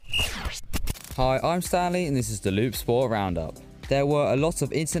Hi, I'm Stanley and this is the Loop Sport Roundup. There were a lot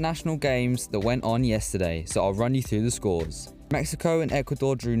of international games that went on yesterday, so I'll run you through the scores. Mexico and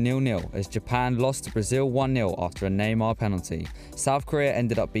Ecuador drew 0-0 as Japan lost to Brazil 1-0 after a Neymar penalty. South Korea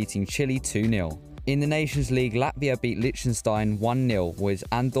ended up beating Chile 2-0. In the Nations League, Latvia beat Liechtenstein 1-0, with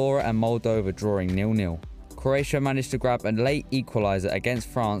Andorra and Moldova drawing 0-0. Croatia managed to grab a late equaliser against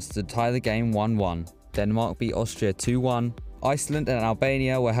France to tie the game 1-1. Denmark beat Austria 2-1. Iceland and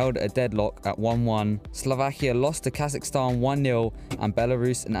Albania were held at a deadlock at 1-1. Slovakia lost to Kazakhstan 1-0, and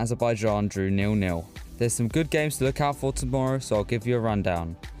Belarus and Azerbaijan drew 0-0. There's some good games to look out for tomorrow, so I'll give you a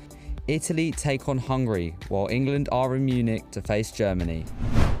rundown. Italy take on Hungary, while England are in Munich to face Germany.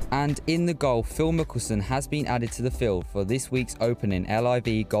 And in the golf, Phil Mickelson has been added to the field for this week's opening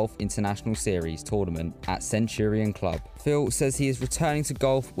LIV Golf International Series tournament at Centurion Club. Phil says he is returning to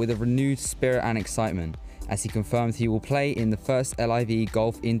golf with a renewed spirit and excitement, as he confirmed he will play in the first LIV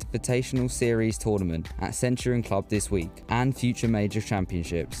Golf Invitational Series tournament at Centurion Club this week, and future major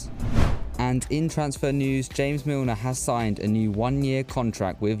championships. And in transfer news, James Milner has signed a new one-year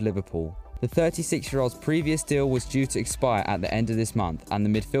contract with Liverpool. The 36-year-old's previous deal was due to expire at the end of this month, and the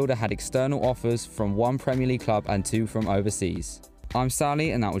midfielder had external offers from one Premier League club and two from overseas. I'm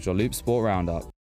Sally, and that was your Loop Sport Roundup.